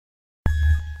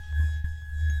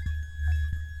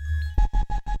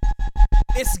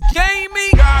It's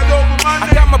GAMiE.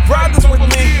 I got my brothers with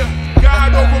me.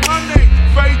 God over money,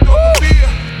 faith over fear.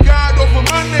 God over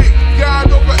money, God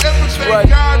over everything. Right.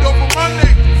 God over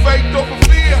money, faith over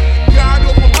fear. God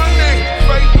over money,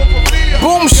 faith over fear.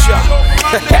 Boomsha.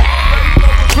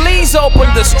 Please open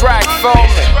this track for me.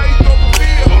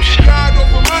 God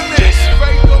over money,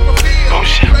 faith over fear.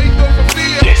 Faith over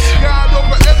fear. God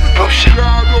over everything.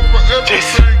 God over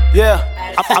everything. Yeah.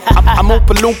 I'm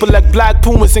Oompa Loompa like black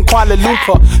pumas in Kuala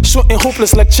Lumpur. Shooting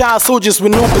hoopless like child soldiers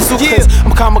with new bazookas.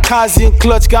 I'm kamikaze and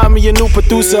clutch, got me a new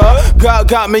producer. God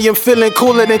got me, I'm feeling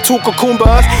cooler than two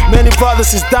cucumbers. Many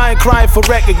brothers is dying crying for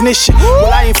recognition.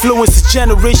 Well, I influence this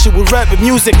generation with rap and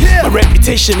music. My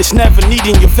reputation is never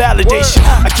needing your validation.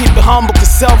 I keep it humble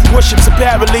cause self-worship's a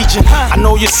bad religion. I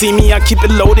know you see me, I keep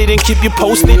it loaded and keep you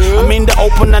posted. I'm in the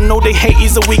open, I know they hate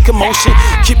is a weak emotion.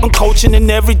 Keep on coaching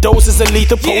and every dose is a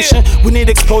lethal potion. We need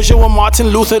exposure with Martin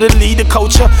Luther to lead the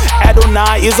culture.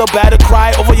 Adonai is a battle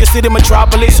cry over your city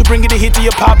metropolis. So bring it hit to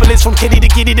your populace. From kitty to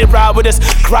kitty they ride with us.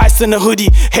 Christ in the hoodie,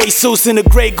 Jesus in the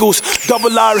Grey Goose,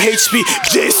 double R.R.H.P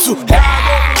Jesus.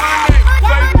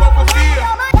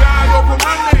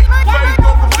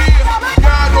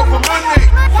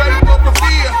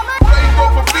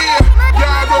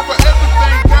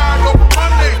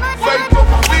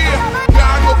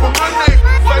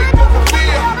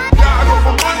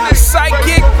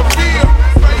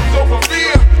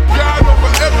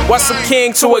 What's a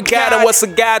king to a god and what's a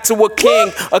god to a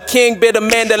king? A king be the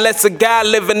man that lets a god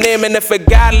live in him. And if a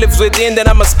god lives within, then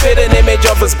I'ma spit an image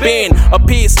of his being. A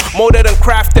piece molded and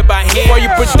crafted by him. Before you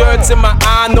put dirt in my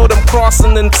eye, know them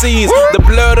crossing and T's. The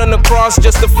blood on the cross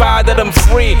justify that I'm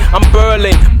free. I'm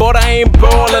burling, but I ain't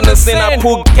balling a sin. I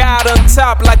put God on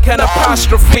top like an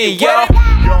apostrophe, yo.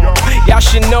 Y'all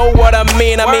should know what I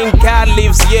mean. God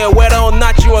lives, yeah, whether or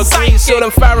not you agree. So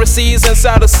them Pharisees and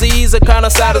Sadducees are kinda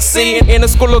sad to see. In the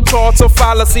school of thoughts of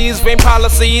fallacies, vain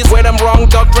policies, where them wrong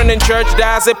doctrine in church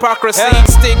dies hypocrisy.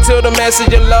 Stick to the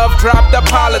message and love, drop the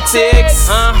politics.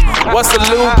 What's a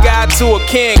little guy to a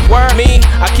king? Me,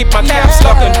 I keep my cap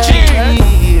stuck in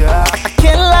G. I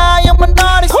can't lie, I'm an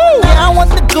artist. Yeah, I want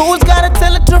the goals, gotta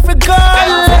tell the truth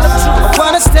regardless. I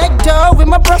wanna stack dough with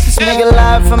my brothers. Nigga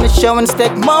live from the show and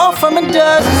stack more from a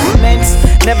dozen.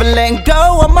 Never letting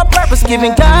go of my purpose,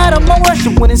 giving God all my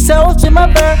worship when it's souls to my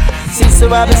birth. See,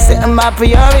 so I've been setting my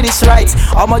priorities right.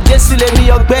 All my just to let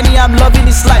me up, Benny, I'm loving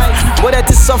this life. What at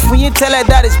the soft when you tell her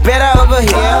that it's better over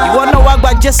here. You wanna walk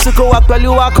by just to go walk while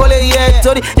you walk all yeah.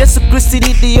 Tori, just to Christy,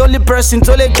 the only person,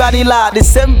 Tole Gadila. The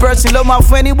same person, love my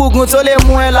friend, Bugun, Tole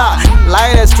Muela.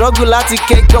 Lie that struggle, I take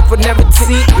cake up and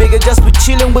everything. Bigger just be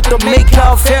chilling with the maker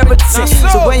of everything.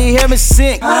 So when you hear me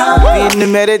sing, be in the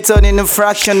meditating in the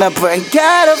fraction of praying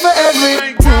God over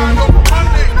everything.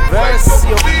 Verse,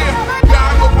 yo.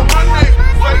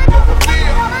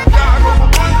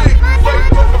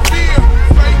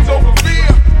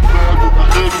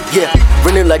 Yeah,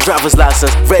 renew like driver's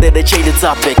license, ready to change the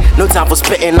topic. No time for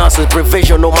spitting nonsense, bring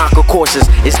vision, no Michael courses.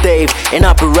 It's Dave, and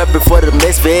I'll be repping for the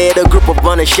Misfit. A group of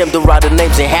unashamed to write the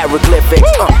names in hieroglyphics.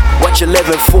 What you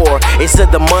living for? Is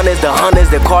it the monies, the hunters,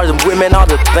 the cars and women, all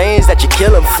the things that you're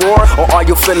killing for? Or are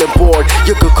you feeling bored?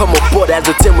 You could come aboard as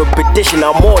a team with petition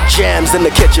on more jams in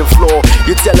the kitchen floor.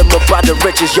 You tell them about the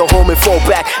riches, your homie fall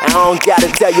back. I don't gotta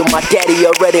tell you, my daddy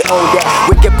already owned that.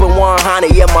 We keepin'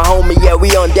 100, yeah, my homie, yeah,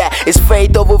 we on that. It's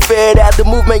faith over fear, that's the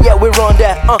movement, yeah, we're on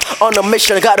that. On a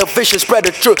mission, got a vision, spread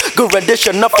the truth. Good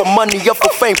rendition, not for money, up for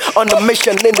fame. On a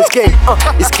mission in this game,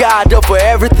 it's God over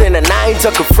everything, and I ain't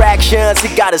talking fractions.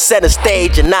 He gotta set a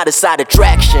stage and not a side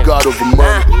attraction. God over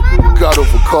money, God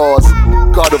over cars,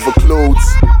 God over clothes,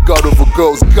 God over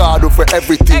girls, God over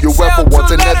everything you ever want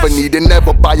and never need, and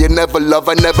never buy and never love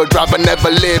and never drive and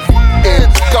never live in.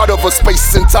 God over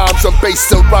space and time, some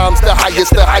bass and rhymes, the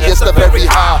highest, the very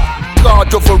high.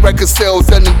 God over record sales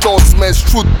and endorsements.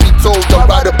 Truth be told, I'd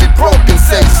rather be broken,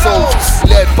 say so.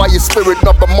 Led by your spirit,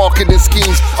 not by marketing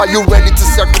schemes. Are you ready to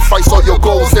sacrifice all your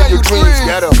goals and your dreams?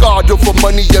 God over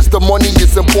money, yes, the money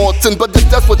is important, but if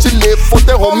that's what you live for,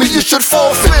 then homie, you should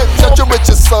forfeit. Saturate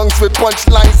your songs with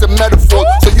punchlines and metaphors,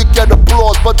 so you get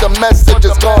applause, but the message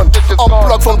is gone.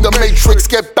 Unplug from the matrix,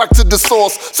 get back to the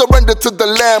source. Surrender to the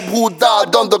Lamb who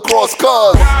died on the cross,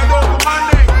 cause God over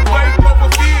money, faith over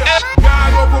fear.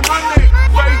 God over money,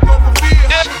 faith over fear.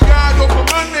 God over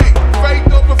money,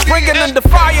 faith over fear. Bringing in the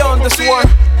fire on this one.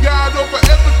 God over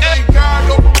everything. God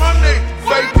over money,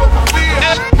 faith over fear.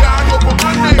 God over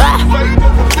money, faith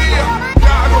over fear.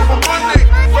 God over money,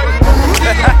 faith over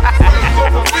fear.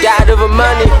 God over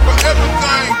money.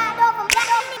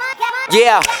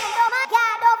 Yeah.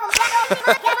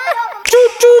 Choo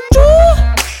choo choo.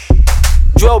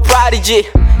 Drill prodigy.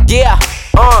 Yeah.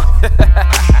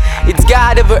 It's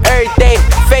God over everything,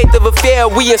 faith over fear.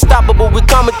 We unstoppable, we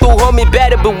coming through, homie,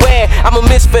 better beware. I'm a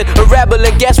misfit, a rebel,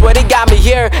 and guess what? They got me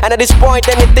here. And at this point,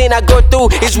 anything I go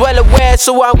through is well aware,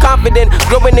 so I'm confident.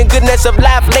 Growing in goodness of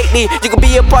life lately. You can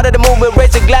be a part of the movement,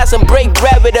 raise a glass and break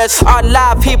bread with us. Our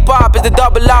live hip-hop is the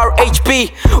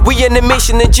R.R.H.P. We in the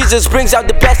mission and Jesus brings out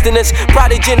the best in us.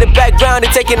 Prodigy in the background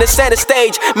and taking the center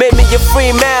stage. Made me a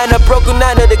free man, a broken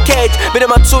out of the cage. Been on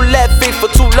my 2 left feet for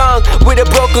too long with a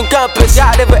broken compass.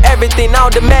 God over everything, now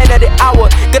the man of the hour.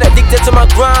 Got addicted to my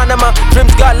grind and my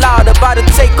dreams got loud. About to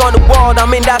take on the world, I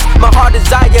mean that's my heart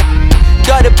desire.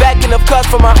 Got the backing of cuts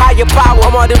from a higher power.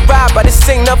 I'm on the ride, but it's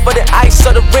sing up for the ice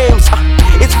or the rims.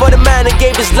 It's for the man that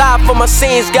gave his life for my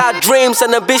sins. Got dreams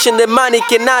and ambition that money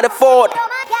cannot afford.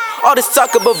 All this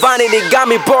talk about vanity got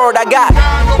me bored. I got.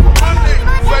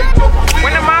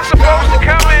 When am I supposed to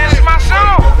come in? It's my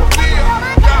song.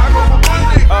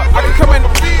 I can come in,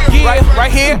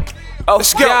 right here. Oh,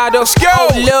 let's go. Let's go. Oh,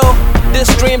 Lil,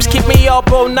 these dreams keep me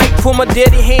up all night. Put my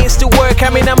dirty hands to work. I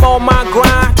mean, I'm on my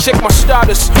grind. Check my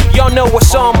status. Y'all know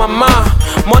what's on my mind.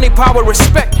 Money, power,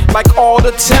 respect. Like all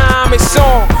the time, it's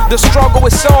on. The struggle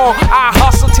is on. I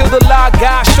hustle till the Lord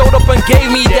God showed up and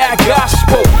gave me that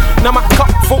gospel. Now my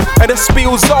cup full and it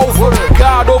spills over.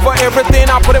 God over everything,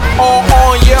 I put it all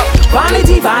on, yeah.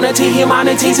 Vanity, vanity,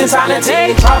 humanity's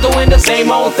insanity. Try doing the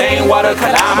same old thing, what a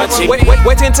calamity.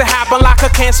 Waiting to happen like a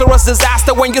cancerous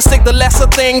disaster when you stick the lesser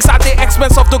things at the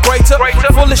expense of the greater.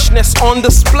 Foolishness on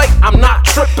display, I'm not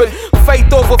tripping.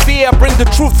 Faith over fear, bring the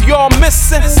truth you're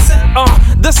missing.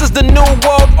 This is the new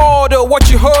world order. What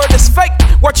you heard is fake.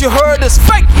 What you heard is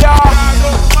fake, y'all.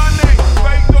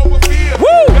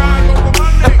 Woo!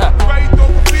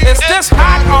 Is this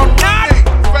hot or not?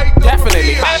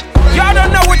 Definitely hot. Y'all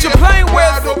don't know what you're playing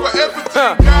with.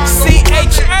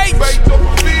 CHH,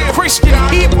 Christian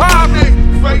hip hop,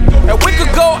 and we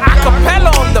could go a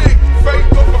cappella on them.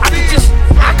 I could just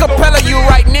a cappella you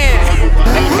right now.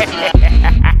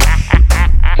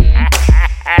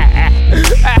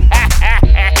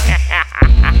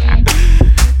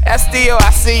 SDO,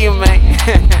 I see you, man.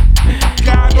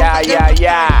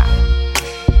 Yeah.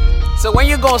 So when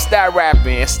you gonna start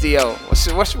rapping, SDO?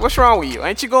 What's wrong with you?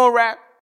 Ain't you gonna rap?